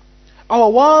 Our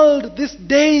world these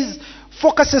days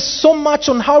focuses so much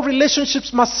on how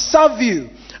relationships must serve you.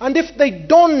 And if they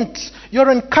don't, you're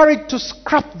encouraged to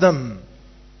scrap them.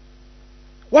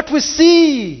 What we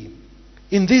see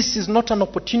in this is not an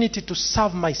opportunity to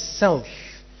serve myself.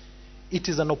 It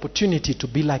is an opportunity to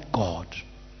be like God.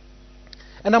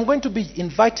 And I'm going to be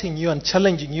inviting you and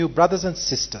challenging you, brothers and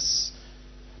sisters,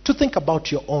 to think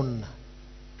about your own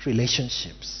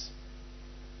relationships.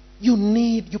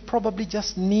 You probably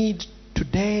just need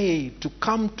today to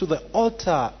come to the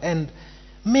altar and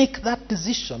make that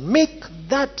decision. Make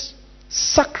that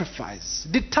sacrifice.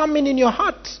 Determine in your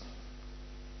heart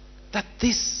that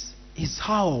this is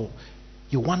how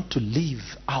you want to live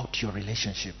out your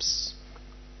relationships.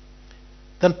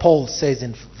 Then Paul says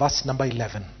in verse number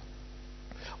 11,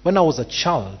 when I was a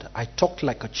child, I talked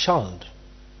like a child.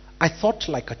 I thought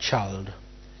like a child.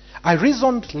 I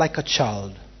reasoned like a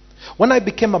child. When I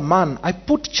became a man, I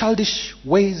put childish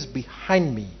ways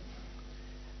behind me.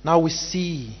 Now we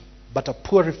see but a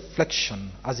poor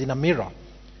reflection as in a mirror.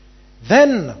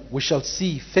 Then we shall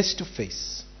see face to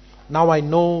face. Now I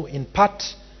know in part,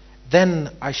 then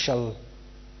I shall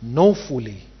know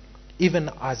fully,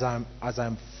 even as I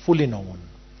am fully known.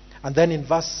 And then in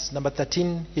verse number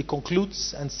 13, he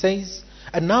concludes and says,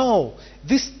 and now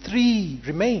these three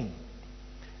remain: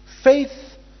 faith,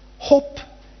 hope,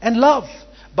 and love.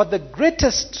 But the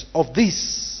greatest of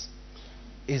these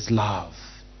is love.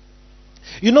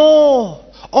 You know,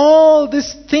 all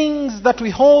these things that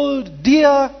we hold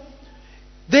dear,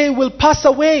 they will pass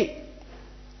away.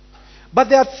 But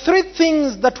there are three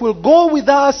things that will go with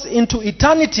us into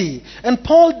eternity. And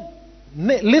Paul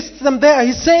lists them there.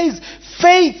 He says,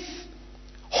 faith,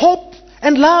 hope,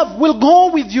 and love will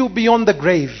go with you beyond the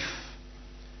grave.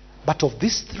 But of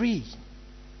these three,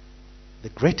 the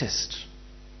greatest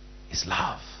is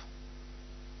love.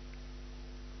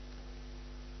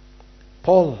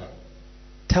 Paul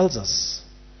tells us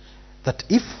that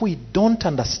if we don't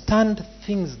understand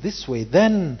things this way,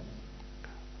 then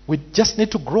we just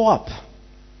need to grow up.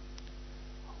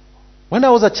 When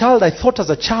I was a child, I thought as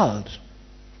a child.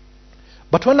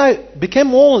 But when I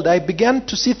became old, I began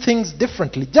to see things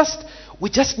differently. We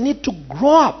just need to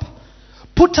grow up.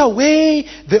 Put away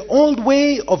the old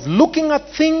way of looking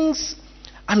at things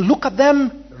and look at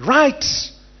them right.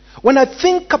 When I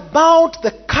think about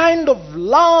the kind of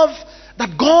love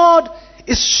that God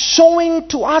is showing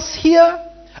to us here,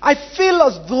 I feel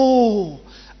as though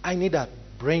I need a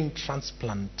brain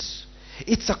transplant.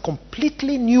 It's a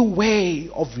completely new way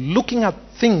of looking at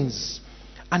things,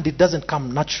 and it doesn't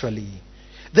come naturally.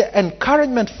 The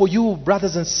encouragement for you,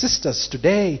 brothers and sisters,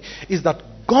 today is that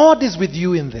God is with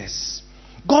you in this.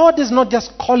 God is not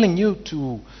just calling you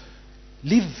to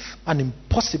live an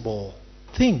impossible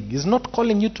thing. He's not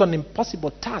calling you to an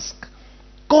impossible task.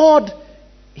 God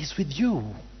is with you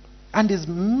and has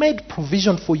made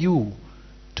provision for you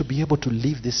to be able to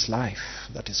live this life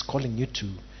that is calling you to.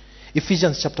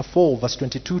 Ephesians chapter 4 verse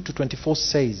 22 to 24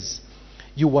 says,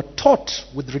 you were taught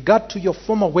with regard to your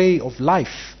former way of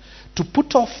life to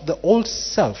put off the old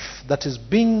self that is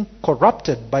being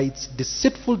corrupted by its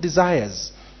deceitful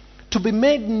desires, to be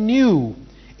made new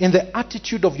in the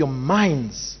attitude of your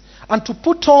minds, and to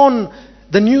put on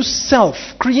the new self,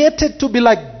 created to be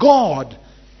like God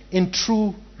in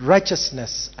true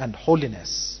righteousness and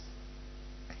holiness.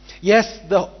 Yes,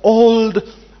 the old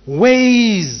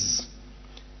ways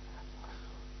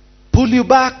pull you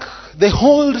back, they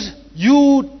hold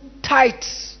you tight.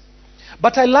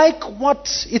 But I like what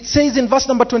it says in verse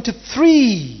number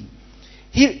 23.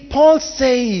 Paul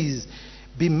says,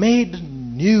 be made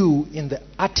new in the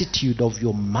attitude of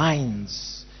your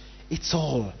minds. It's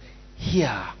all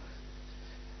here.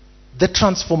 The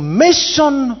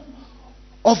transformation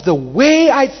of the way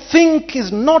I think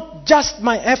is not just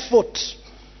my effort.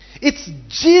 It's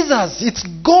Jesus, it's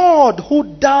God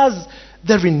who does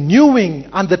the renewing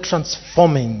and the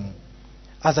transforming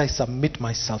as I submit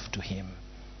myself to Him.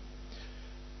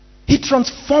 He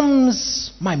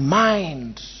transforms my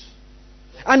mind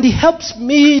and He helps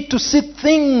me to see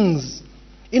things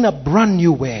in a brand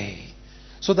new way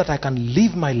so that I can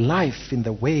live my life in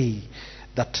the way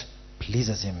that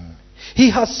pleases Him.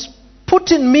 He has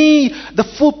put in me the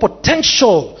full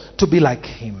potential to be like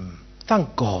Him.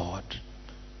 Thank God.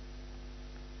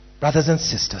 Brothers and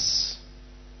sisters,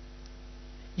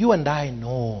 you and I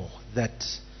know that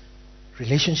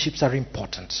relationships are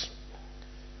important.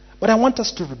 But I want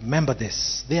us to remember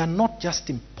this. They are not just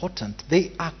important,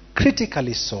 they are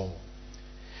critically so.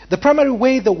 The primary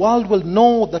way the world will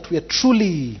know that we are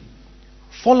truly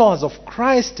followers of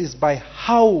Christ is by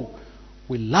how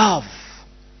we love.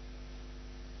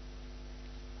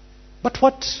 But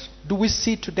what do we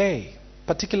see today,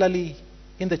 particularly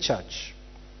in the church?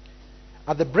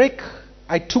 At the break,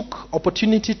 I took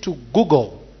opportunity to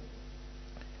Google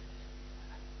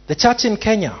the church in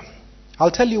Kenya.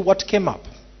 I'll tell you what came up.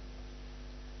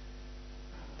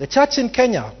 The church in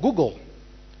Kenya, Google.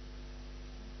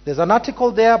 There's an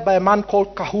article there by a man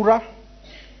called Kahura,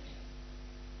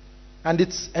 and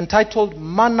it's entitled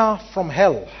Manna from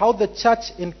Hell: How the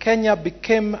Church in Kenya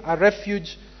Became a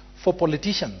Refuge for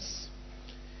Politicians.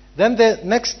 Then the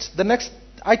next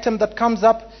item that comes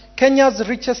up, Kenya's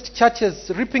richest churches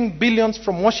reaping billions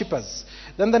from worshippers.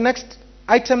 Then the next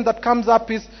item that comes up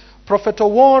is Prophet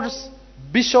Owor's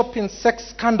bishop in sex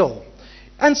scandal,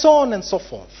 and so on and so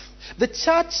forth. The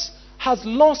church has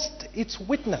lost its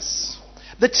witness.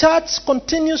 The church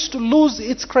continues to lose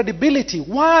its credibility.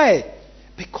 Why?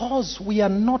 Because we are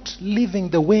not living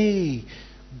the way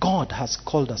God has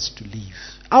called us to live.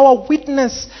 Our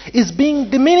witness is being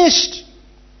diminished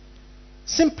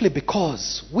simply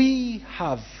because we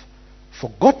have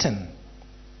forgotten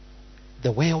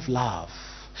the way of love.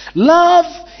 Love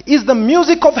is the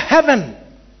music of heaven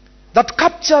that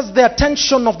captures the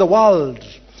attention of the world.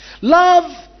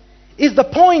 Love is the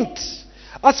point.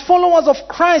 As followers of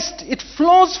Christ, it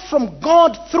flows from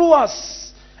God through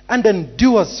us and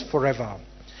endures forever.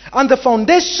 And the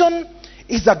foundation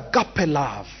is agape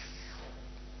love.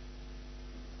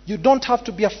 You don't have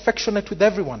to be affectionate with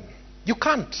everyone. You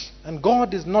can't. And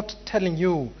God is not telling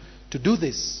you to do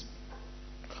this.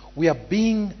 We are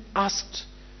being asked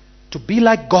to be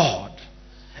like God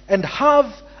and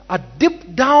have a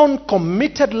deep down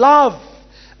committed love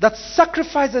that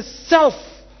sacrifices self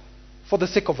for the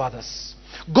sake of others.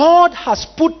 God has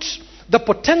put the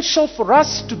potential for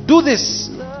us to do this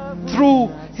through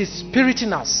His Spirit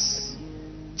in us.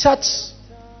 Church,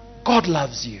 God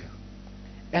loves you.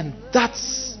 And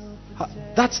that's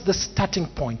the starting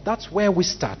point. That's where we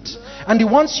start. And He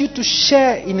wants you to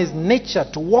share in His nature,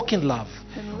 to walk in love,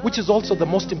 which is also the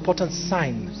most important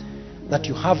sign that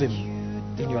you have Him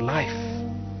in your life.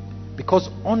 Because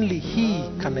only He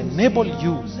can enable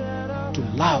you to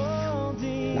love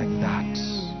like that.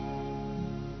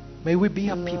 May we be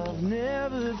a people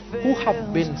who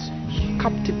have been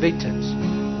captivated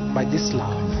by this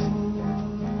love,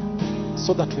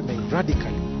 so that we may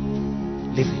radically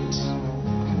live it.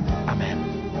 Amen.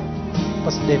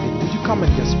 Pastor David, would you come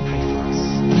and just pray for us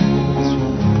as we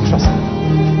trust Him?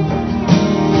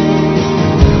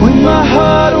 When my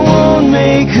heart won't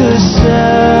make a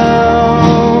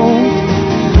sound,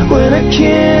 when I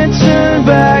can't turn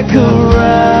back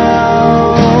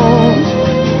around,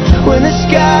 when the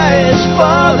sky is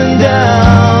falling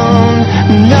down.